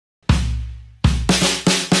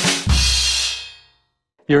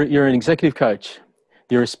you're an executive coach,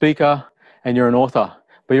 you're a speaker, and you're an author,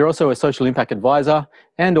 but you're also a social impact advisor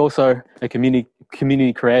and also a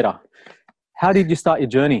community creator. How did you start your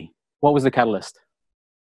journey? What was the catalyst?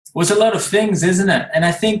 Well, it's a lot of things, isn't it? And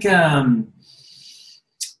I think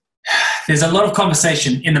there's a lot of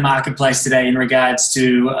conversation in the marketplace today in regards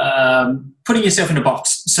to putting yourself in a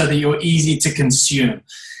box so that you're easy to consume.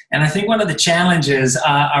 And I think one of the challenges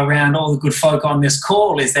around all the good folk on this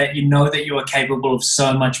call is that you know that you are capable of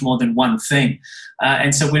so much more than one thing.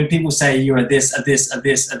 And so when people say you're a this, a this, a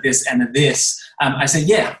this, a this, and a this, I say,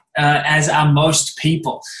 yeah, as are most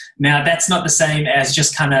people. Now, that's not the same as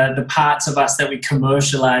just kind of the parts of us that we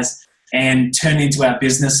commercialize and turn into our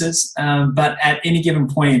businesses. But at any given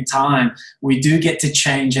point in time, we do get to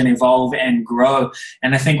change and evolve and grow.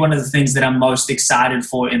 And I think one of the things that I'm most excited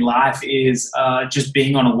for in life is just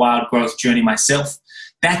being on a wild growth journey myself.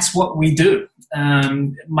 That's what we do.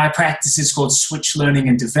 My practice is called Switch Learning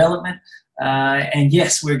and Development. And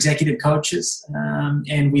yes, we're executive coaches,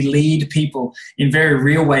 and we lead people in very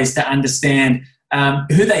real ways to understand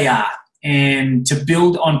who they are and to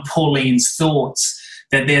build on Pauline's thoughts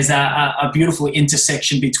that there's a beautiful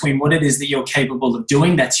intersection between what it is that you're capable of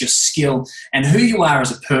doing, that's your skill, and who you are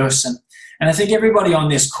as a person. And I think everybody on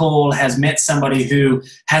this call has met somebody who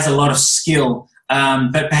has a lot of skill,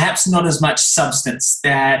 but perhaps not as much substance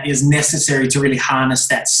that is necessary to really harness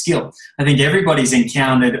that skill. I think everybody's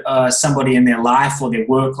encountered somebody in their life or their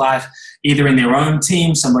work life, either in their own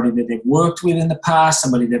team, somebody that they've worked with in the past,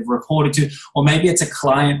 somebody they've reported to, or maybe it's a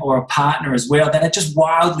client or a partner as well that are just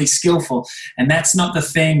wildly skillful. And that's not the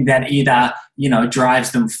thing that either,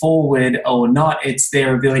 drives them forward or not. It's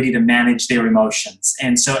their ability to manage their emotions.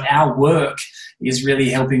 And so our work is really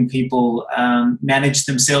helping people manage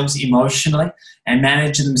themselves emotionally and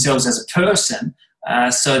manage themselves as a person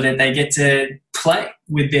so that they get to play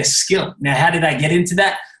with their skill. Now, how did I get into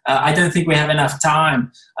that? I don't think we have enough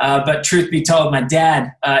time, but truth be told, my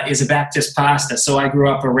dad is a Baptist pastor, so I grew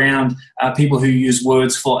up around people who use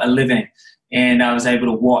words for a living, and I was able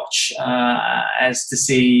to watch as to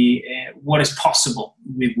see what is possible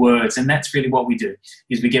with words, and that's really what we do,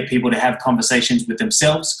 is we get people to have conversations with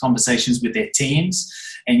themselves, conversations with their teams,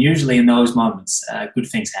 and usually in those moments, good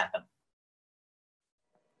things happen.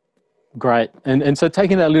 Great. And so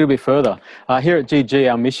taking that a little bit further, here at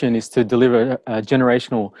GG, our mission is to deliver a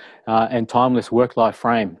generational and timeless work-life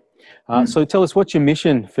frame. So tell us, what's your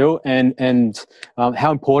mission, Phill, and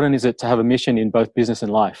how important is it to have a mission in both business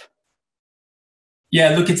and life?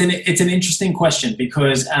 Yeah, look, it's an interesting question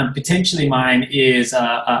because potentially mine is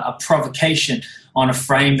a provocation on a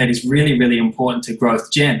frame that is really, really important to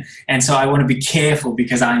Growth Gen. And so I want to be careful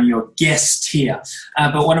because I'm your guest here.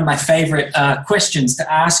 But one of my favorite questions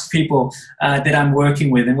to ask people that I'm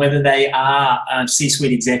working with, and whether they are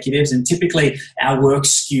C-suite executives, and typically our work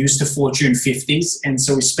skews to Fortune 50s. And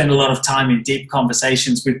so we spend a lot of time in deep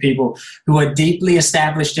conversations with people who are deeply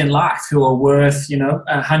established in life, who are worth,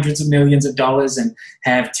 hundreds of millions of dollars and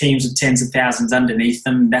have teams of tens of thousands underneath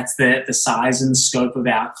them. That's the size and the scope of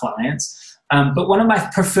our clients. But one of my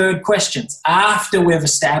preferred questions after we've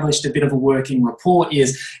established a bit of a working rapport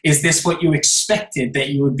is this what you expected that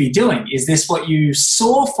you would be doing? Is this what you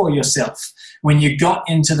saw for yourself when you got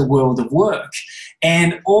into the world of work?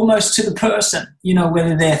 And almost to the person,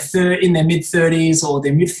 whether they're in their mid-30s or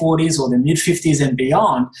their mid-40s or their mid-50s and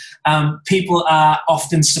beyond, people are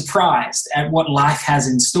often surprised at what life has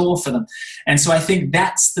in store for them. And so I think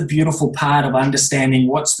that's the beautiful part of understanding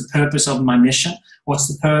what's the purpose of my mission, what's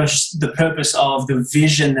the purpose of the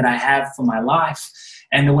vision that I have for my life.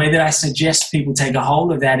 And the way that I suggest people take a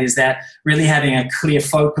hold of that is that really having a clear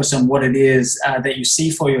focus on what it is that you see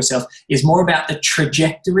for yourself is more about the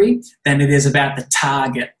trajectory than it is about the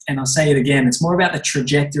target. And I'll say it again, it's more about the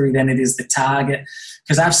trajectory than it is the target.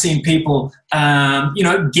 Because I've seen people,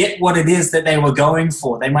 get what it is that they were going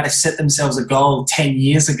for. They might have set themselves a goal 10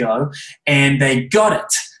 years ago and they got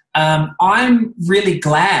it. I'm really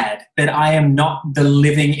glad that I am not the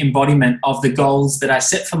living embodiment of the goals that I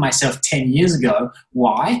set for myself 10 years ago.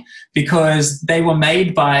 Why? Because they were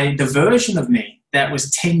made by the version of me that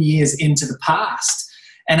was 10 years into the past.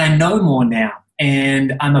 And I know more now.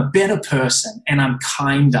 And I'm a better person, and I'm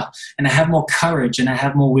kinder, and I have more courage, and I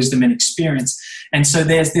have more wisdom and experience. And so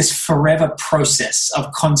there's this forever process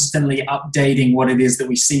of constantly updating what it is that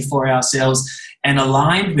we see for ourselves, and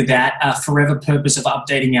aligned with that, a forever purpose of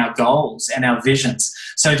updating our goals and our visions.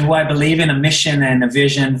 So do I believe in a mission and a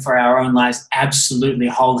vision for our own lives? Absolutely,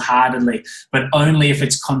 wholeheartedly, but only if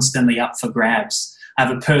it's constantly up for grabs. I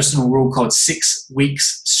have a personal rule called 6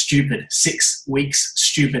 weeks stupid. 6 weeks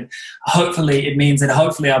stupid. Hopefully it means that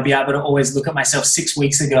hopefully I'll be able to always look at myself 6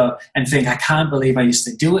 weeks ago and think, I can't believe I used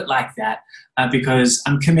to do it like that, because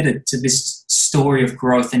I'm committed to this story of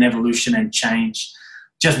growth and evolution and change.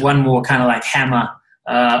 Just one more kind of like hammer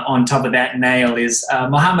on top of that nail is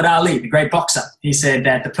Muhammad Ali, the great boxer. He said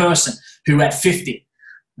that the person who at 50,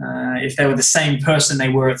 if they were the same person they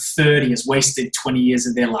were at 30, has wasted 20 years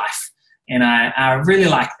of their life. And I really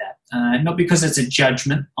like that. Not because it's a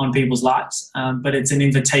judgment on people's lives, but it's an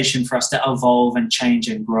invitation for us to evolve and change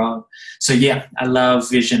and grow. So yeah, I love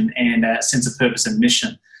vision and a sense of purpose and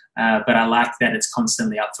mission, but I like that it's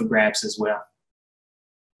constantly up for grabs as well.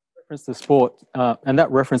 Reference to sport, and that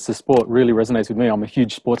reference to sport really resonates with me. I'm a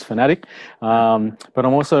huge sports fanatic, but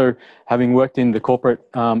I'm also, having worked in the corporate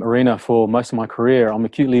arena for most of my career, I'm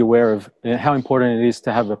acutely aware of how important it is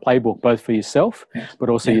to have a playbook, both for yourself, but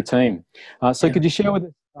also your team. So could you share with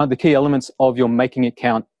us the key elements of your Make It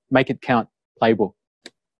Count playbook?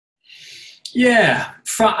 Yeah,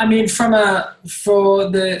 an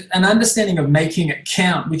understanding of making it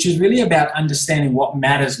count, which is really about understanding what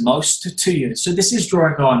matters most to you. So this is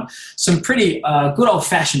drawing on some pretty good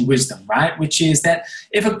old-fashioned wisdom, right? Which is that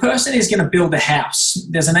if a person is going to build a house,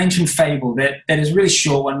 there's an ancient fable that is a really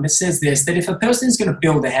short one that says this, that if a person is going to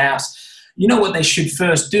build a house, you know what they should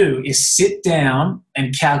first do is sit down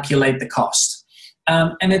and calculate the cost.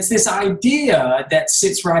 And it's this idea that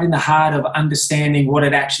sits right in the heart of understanding what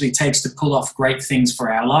it actually takes to pull off great things for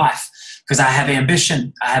our life. Because I have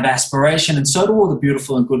ambition, I have aspiration, and so do all the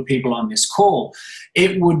beautiful and good people on this call.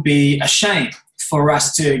 It would be a shame for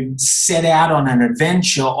us to set out on an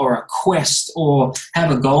adventure or a quest or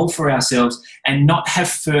have a goal for ourselves and not have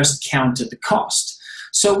first counted the cost.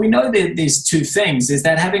 So we know that these two things is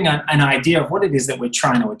that having an idea of what it is that we're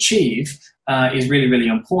trying to achieve is really, really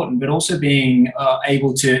important, but also being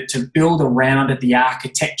able to build around it the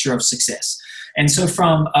architecture of success. And so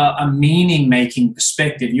from a meaning-making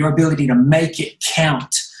perspective, your ability to make it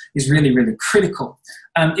count is really, really critical.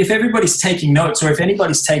 If everybody's taking notes, or if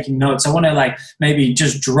anybody's taking notes, I want to maybe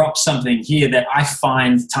just drop something here that I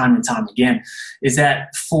find time and time again, is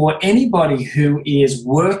that for anybody who is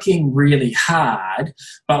working really hard,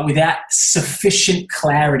 but without sufficient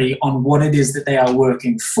clarity on what it is that they are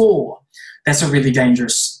working for, that's a really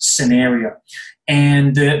dangerous scenario.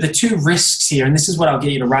 And the two risks here, and this is what I'll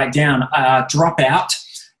get you to write down, are dropout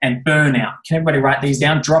and burnout. Can everybody write these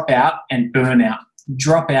down? Dropout and burnout.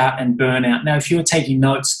 Dropout and burnout. Now, if you're taking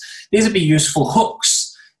notes, these would be useful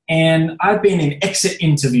hooks. And I've been in exit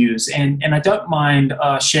interviews, and I don't mind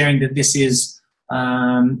sharing that this is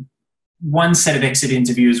one set of exit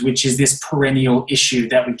interviews, which is this perennial issue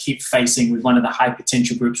that we keep facing with one of the high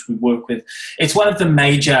potential groups we work with. It's one of the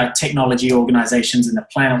major technology organizations in the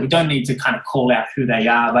planet. We don't need to kind of call out who they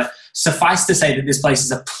are, but suffice to say that this place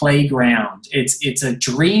is a playground. It's a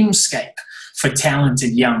dreamscape for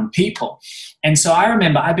talented young people. And so I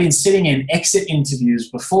remember I've been sitting in exit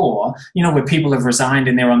interviews before, where people have resigned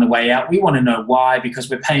and they're on the way out. We want to know why,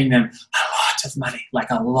 because we're paying them a lot of money,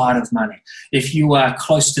 like a lot of money. If you are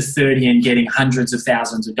close to 30 and getting hundreds of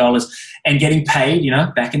thousands of dollars and getting paid,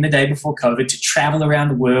 back in the day before COVID, to travel around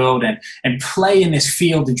the world and play in this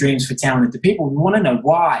field of dreams for talented people, we want to know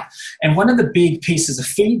why. And one of the big pieces of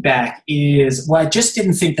feedback is, well, I just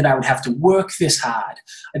didn't think that I would have to work this hard.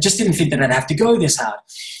 I just didn't think that I'd have to go this hard.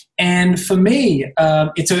 And for me,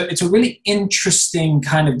 it's a really interesting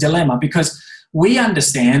kind of dilemma, because we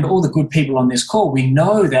understand, all the good people on this call, we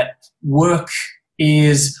know that work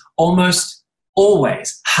is almost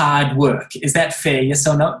always hard work. Is that fair? Yes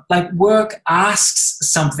or no? Work asks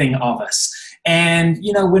something of us. And,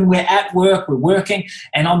 when we're at work, we're working.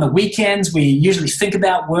 And on the weekends, we usually think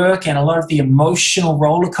about work, and a lot of the emotional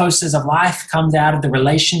roller coasters of life comes out of the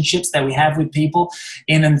relationships that we have with people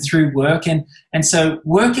in and through work. And so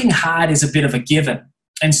working hard is a bit of a given.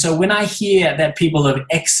 And so when I hear that people have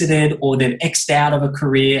exited, or they've X'd out of a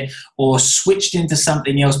career, or switched into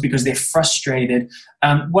something else because they're frustrated,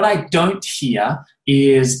 what I don't hear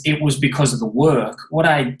is it was because of the work. What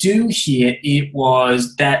I do hear, it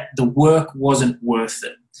was that the work wasn't worth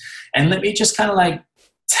it. And let me just kind of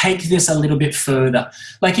take this a little bit further.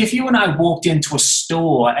 If you and I walked into a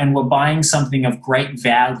store and were buying something of great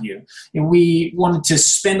value, we wanted to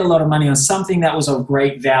spend a lot of money on something that was of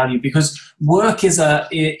great value, because work is a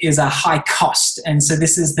high cost. And so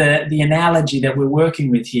this is the analogy that we're working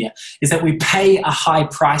with here, is that we pay a high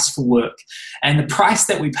price for work. And the price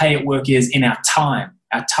that we pay at work is in our time,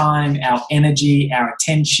 our energy, our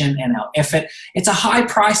attention, and our effort. It's a high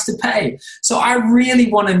price to pay. So I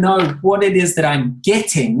really want to know what it is that I'm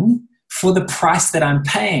getting for the price that I'm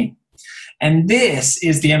paying. And this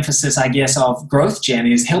is the emphasis, I guess, of Growth Gen,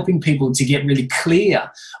 is helping people to get really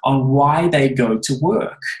clear on why they go to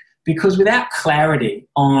work. Because without clarity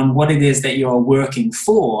on what it is that you're working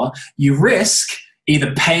for, you risk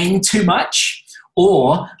either paying too much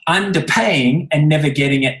or underpaying and never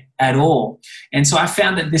getting it at all. And so I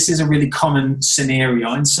found that this is a really common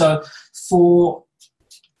scenario. And so for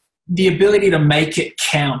the ability to make it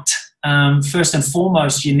count, first and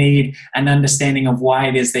foremost, you need an understanding of why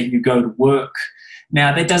it is that you go to work.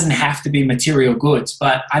 Now, that doesn't have to be material goods,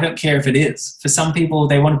 but I don't care if it is. For some people,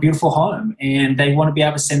 they want a beautiful home and they want to be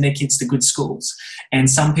able to send their kids to good schools. And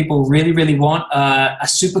some people really, really want a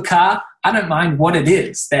supercar. I don't mind what it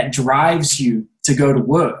is that drives you to go to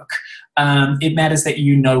work. It matters that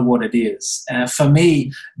you know what it is. For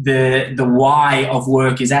me, the why of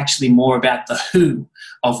work is actually more about the who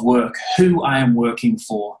of work, who I am working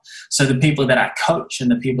for. So the people that I coach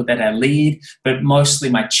and the people that I lead, but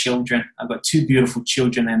mostly my children. I've got 2 beautiful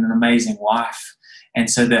children and an amazing wife.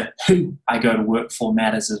 And so the who I go to work for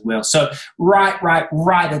matters as well. So right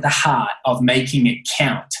at the heart of making it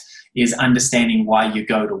count is understanding why you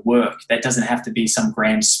go to work. That doesn't have to be some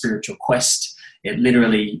grand spiritual quest. It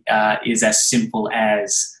literally is as simple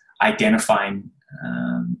as identifying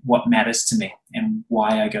what matters to me and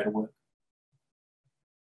why I go to work.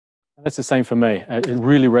 That's the same for me. It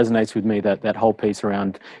really resonates with me, that whole piece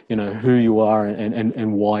around, who you are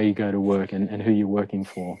and why you go to work and who you're working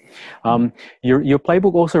for. Your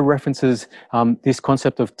playbook also references this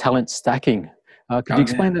concept of talent stacking. Could you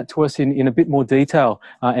explain that to us in a bit more detail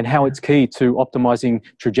and how it's key to optimizing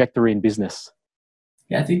trajectory in business?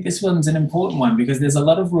 Yeah, I think this one's an important one because there's a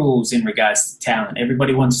lot of rules in regards to talent.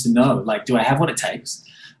 Everybody wants to know, do I have what it takes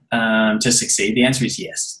to succeed? The answer is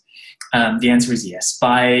yes.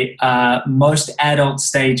 By most adult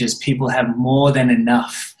stages, people have more than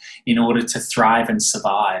enough in order to thrive and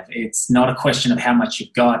survive. It's not a question of how much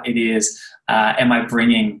you've got. It is, am I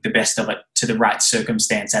bringing the best of it to the right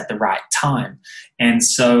circumstance at the right time? And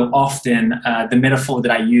so often the metaphor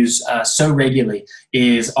that I use so regularly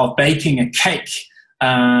is of baking a cake.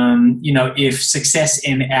 If success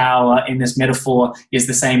in this metaphor is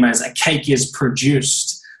the same as a cake is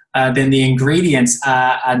produced, then the ingredients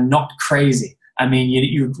are not crazy. I mean,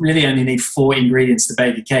 you really only need 4 ingredients to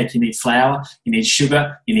bake a cake. You need flour, you need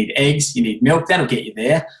sugar, you need eggs, you need milk. That'll get you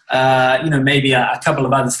there. Maybe a couple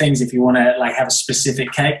of other things if you want to have a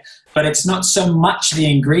specific cake. But it's not so much the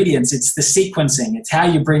ingredients, it's the sequencing. It's how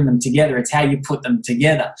you bring them together. It's how you put them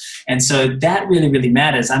together. And so that really, really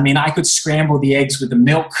matters. I mean, I could scramble the eggs with the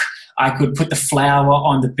milk. I could put the flour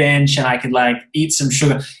on the bench and I could eat some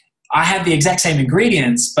sugar. I have the exact same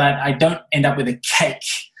ingredients, but I don't end up with a cake.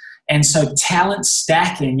 And so talent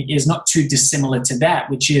stacking is not too dissimilar to that,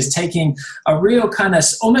 which is taking a real kind of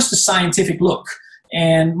almost a scientific look.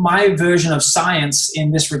 And my version of science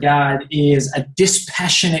in this regard is a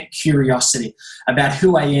dispassionate curiosity about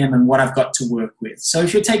who I am and what I've got to work with. So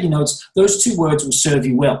if you're taking notes, those 2 words will serve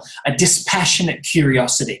you well. A dispassionate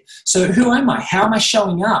curiosity. So who am I? How am I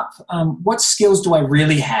showing up? What skills do I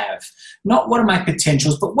really have? Not what are my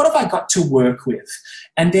potentials, but what have I got to work with?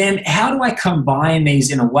 And then how do I combine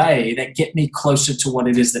these in a way that get me closer to what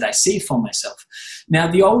it is that I see for myself? Now,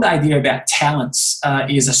 the old idea about talents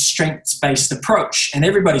is a strengths-based approach, and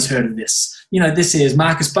everybody's heard of this. This is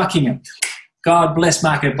Marcus Buckingham. God bless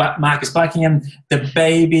Marcus Buckingham, the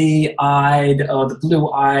baby-eyed or the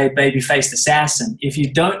blue-eyed, baby-faced assassin. If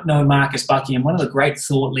you don't know Marcus Buckingham, one of the great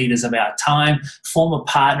thought leaders of our time, former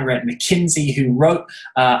partner at McKinsey, who wrote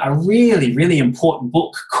a really, really important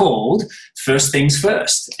book called First Things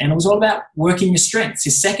First. And it was all about working your strengths.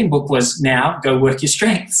 His second book was Now Go Work Your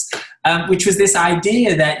Strengths. Which was this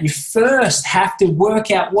idea that you first have to work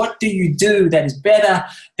out what do you do that is better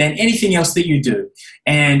than anything else that you do,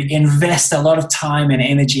 and invest a lot of time and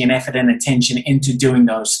energy and effort and attention into doing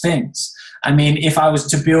those things. I mean, if I was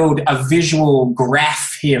to build a visual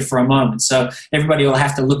graph here for a moment, so everybody will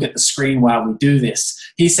have to look at the screen while we do this.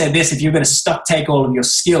 He said this: if you're going to stock take all of your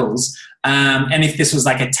skills, and if this was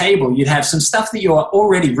like a table, you'd have some stuff that you're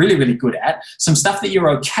already really, really good at, some stuff that you're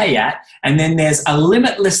okay at, and then there's a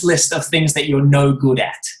limitless list of things that you're no good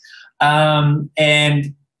at.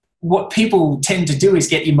 And what people tend to do is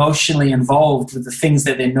get emotionally involved with the things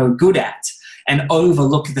that they're no good at and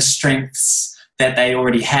overlook the strengths that they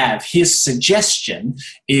already have. His suggestion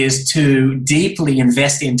is to deeply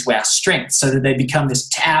invest into our strengths so that they become this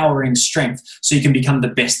towering strength so you can become the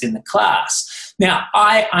best in the class. Now,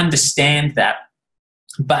 I understand that,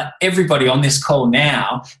 but everybody on this call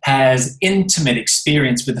now has intimate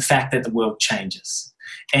experience with the fact that the world changes.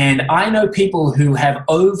 And I know people who have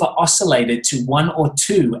over-oscillated to 1 or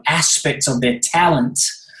 2 aspects of their talent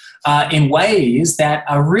in ways that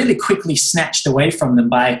are really quickly snatched away from them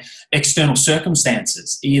by external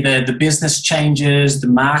circumstances. Either the business changes, the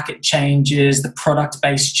market changes, the product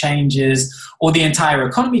base changes, or the entire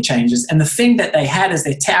economy changes. And the thing that they had as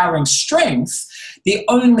their towering strength, the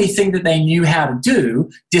only thing that they knew how to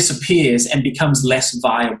do disappears and becomes less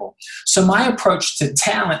viable. So my approach to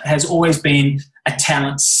talent has always been a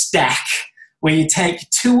talent stack, where you take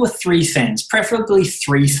 2 or 3 things, preferably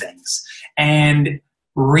 3 things, and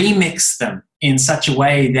remix them in such a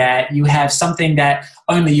way that you have something that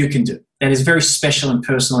only you can do, that is very special and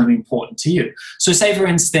personal and important to you. So say, for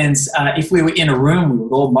instance, if we were in a room, we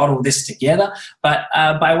would all model this together. But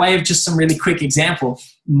by way of just some really quick example,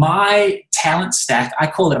 my talent stack, I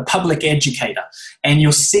call it a public educator. And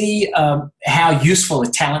you'll see how useful a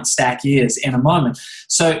talent stack is in a moment.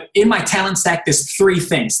 So in my talent stack, there's 3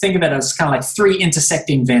 things. Think of it as kind of like 3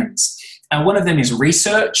 intersecting Venns. One of them is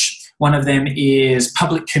research. One of them is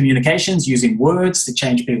public communications, using words to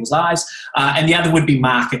change people's lives. And the other would be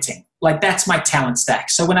marketing. Like, that's my talent stack.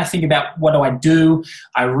 So when I think about what do,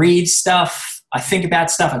 I read stuff, I think about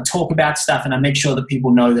stuff, I talk about stuff, and I make sure that people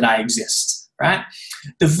know that I exist, right?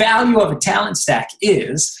 The value of a talent stack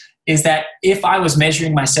is that if I was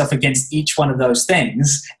measuring myself against each one of those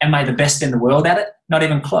things, am I the best in the world at it? Not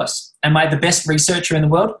even close. Am I the best researcher in the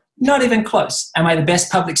world? Not even close. Am I the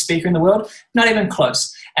best public speaker in the world? Not even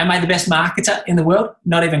close. Am I the best marketer in the world?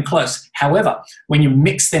 Not even close. However, when you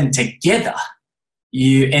mix them together,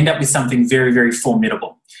 you end up with something very, very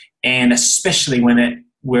formidable. And especially when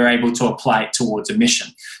we're able to apply it towards a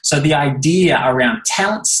mission. So the idea around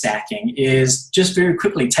talent stacking is just very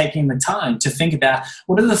quickly taking the time to think about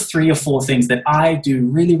what are the 3 or 4 things that I do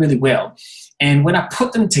really, really well. And when I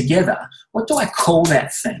put them together, what do I call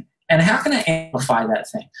that thing? And how can I amplify that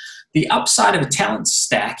thing? The upside of a talent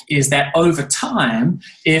stack is that over time,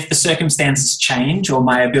 if the circumstances change or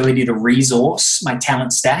my ability to resource my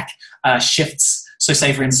talent stack shifts, so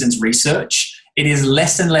say, for instance, research, it is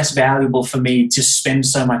less and less valuable for me to spend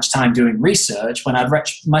so much time doing research when I'd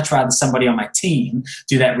much rather somebody on my team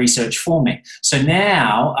do that research for me. So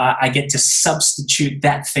now I get to substitute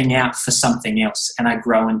that thing out for something else, and I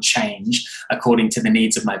grow and change according to the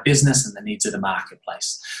needs of my business and the needs of the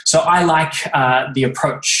marketplace. So I like the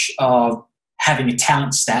approach of having a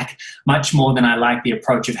talent stack much more than I like the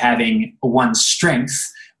approach of having one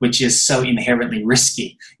strength, which is so inherently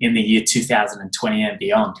risky in the year 2020 and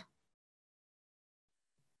beyond.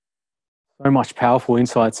 So much powerful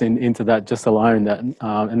insights into that just alone.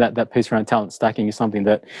 And that piece around talent stacking is something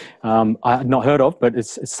that I had not heard of, but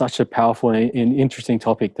it's such a powerful and interesting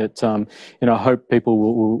topic that I hope people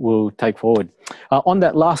will take forward. On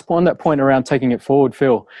that point around taking it forward,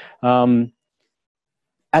 Phill,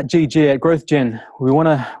 at GG, at Growth Gen, we want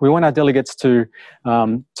our delegates to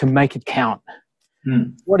make it count.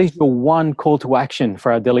 What is your one call to action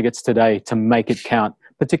for our delegates today to make it count,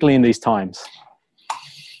 particularly in these times?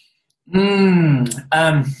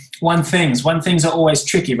 One things are always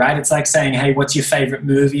tricky, right? It's like saying, hey, what's your favorite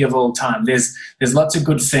movie of all time? There's lots of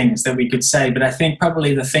good things that we could say, but I think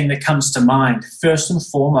probably the thing that comes to mind first and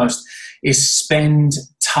foremost is spend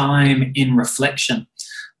time in reflection.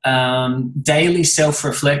 Daily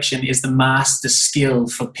self-reflection is the master skill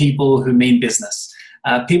for people who mean business,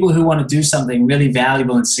 people who want to do something really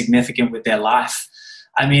valuable and significant with their life.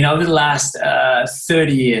 I mean, over the last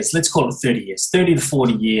 30 years, let's call it 30 years, 30 to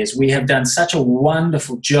 40 years, we have done such a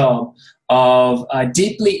wonderful job of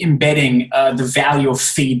deeply embedding the value of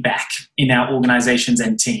feedback in our organizations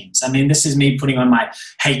and teams. I mean, this is me putting on my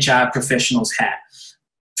HR professional's hat.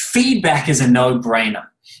 Feedback is a no-brainer.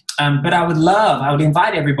 But I would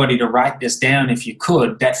invite everybody to write this down if you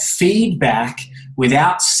could, that feedback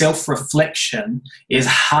without self-reflection is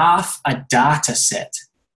half a data set.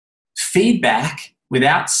 Feedback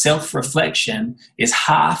without self-reflection is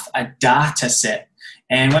half a data set.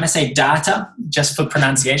 And when I say data, just for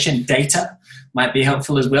pronunciation, data might be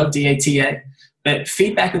helpful as well, D-A-T-A. But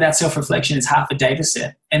feedback without self-reflection is half a data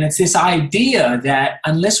set. And it's this idea that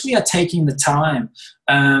unless we are taking the time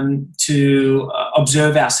to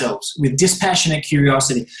observe ourselves with dispassionate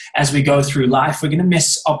curiosity as we go through life, we're going to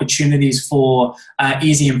miss opportunities for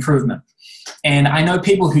easy improvement. And I know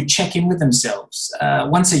people who check in with themselves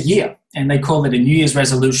once a year, and they call it a New Year's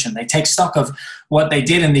resolution. They take stock of what they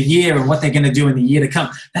did in the year and what they're going to do in the year to come.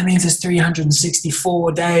 That means there's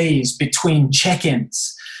 364 days between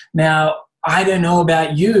check-ins. Now, I don't know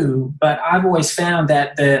about you, but I've always found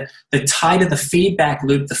that the tighter the feedback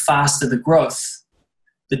loop, the faster the growth.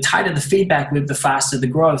 the tighter the feedback loop, the faster the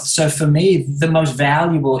growth. So for me, the most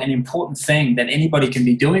valuable and important thing that anybody can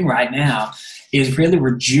be doing right now is really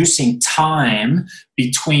reducing time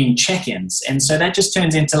between check-ins. And so that just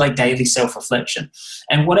turns into like daily self-reflection.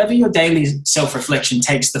 And whatever your daily self-reflection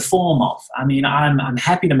takes the form of, I mean, I'm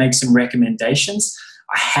happy to make some recommendations.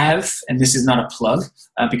 I have, and this is not a plug,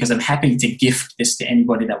 because I'm happy to gift this to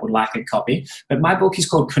anybody that would like a copy. But my book is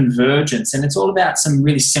called Convergence, and it's all about some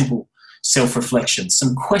really simple self-reflection,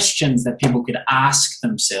 some questions that people could ask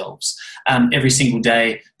themselves every single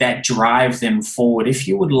day that drive them forward. If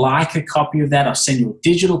you would like a copy of that, I'll send you a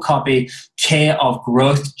digital copy, care of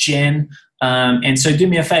Growth Gen. And so do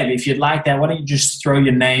me a favor, if you'd like that, why don't you just throw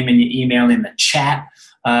your name and your email in the chat.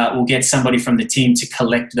 We'll get somebody from the team to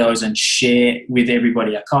collect those and share with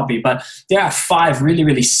everybody a copy. But there are 5 really,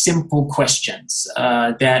 really simple questions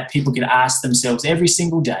that people can ask themselves every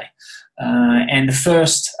single day. And the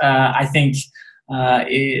first, I think,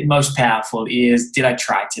 most powerful is, did I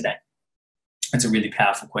try today? That's a really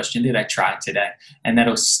powerful question. Did I try today? And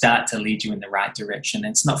that'll start to lead you in the right direction.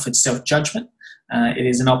 It's not for self-judgment. It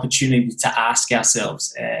is an opportunity to ask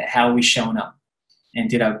ourselves, how are we showing up? And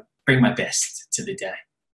did I bring my best to the day?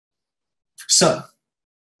 So,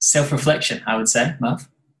 self-reflection, I would say, Marv.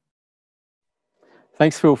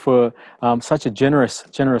 Thanks, Phill, for such a generous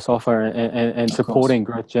offer and supporting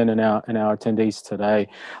Growth Gen and our attendees today.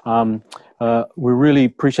 We really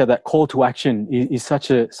appreciate that. Call to action is such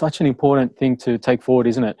an important thing to take forward,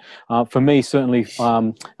 isn't it? For me, certainly,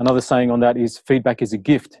 another saying on that is feedback is a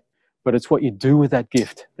gift, but it's what you do with that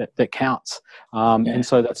gift that counts. And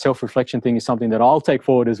so that self-reflection thing is something that I'll take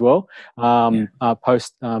forward as well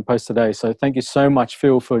post today. So thank you so much,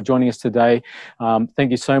 Phill, for joining us today. Thank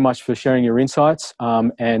you so much for sharing your insights.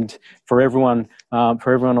 And for everyone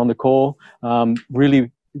on the call,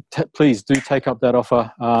 really, please do take up that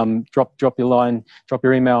offer. Drop your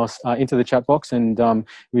emails into the chat box, and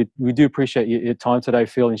we do appreciate your time today,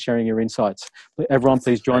 Phill, and sharing your insights. Everyone,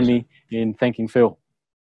 please join me in thanking Phill.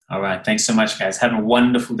 All right. Thanks so much, guys. Have a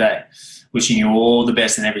wonderful day. Wishing you all the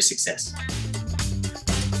best and every success.